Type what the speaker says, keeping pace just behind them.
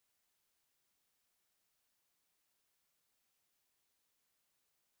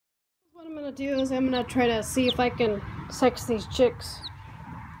What I'm gonna do is I'm gonna try to see if I can sex these chicks.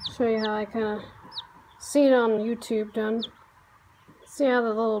 Show you how I kind of see it on YouTube done. See how the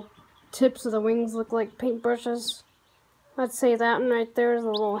little tips of the wings look like paintbrushes? I'd say that one right there is a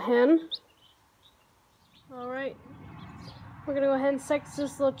little hen. Alright, we're gonna go ahead and sex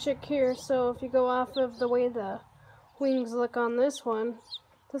this little chick here. So if you go off of the way the wings look on this one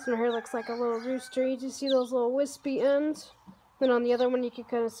here looks like a little rooster. You just see those little wispy ends. Then on the other one you can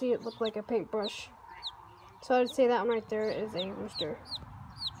kind of see it look like a paintbrush. So I'd say that one right there is a rooster.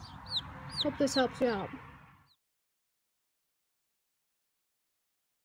 Hope this helps you out.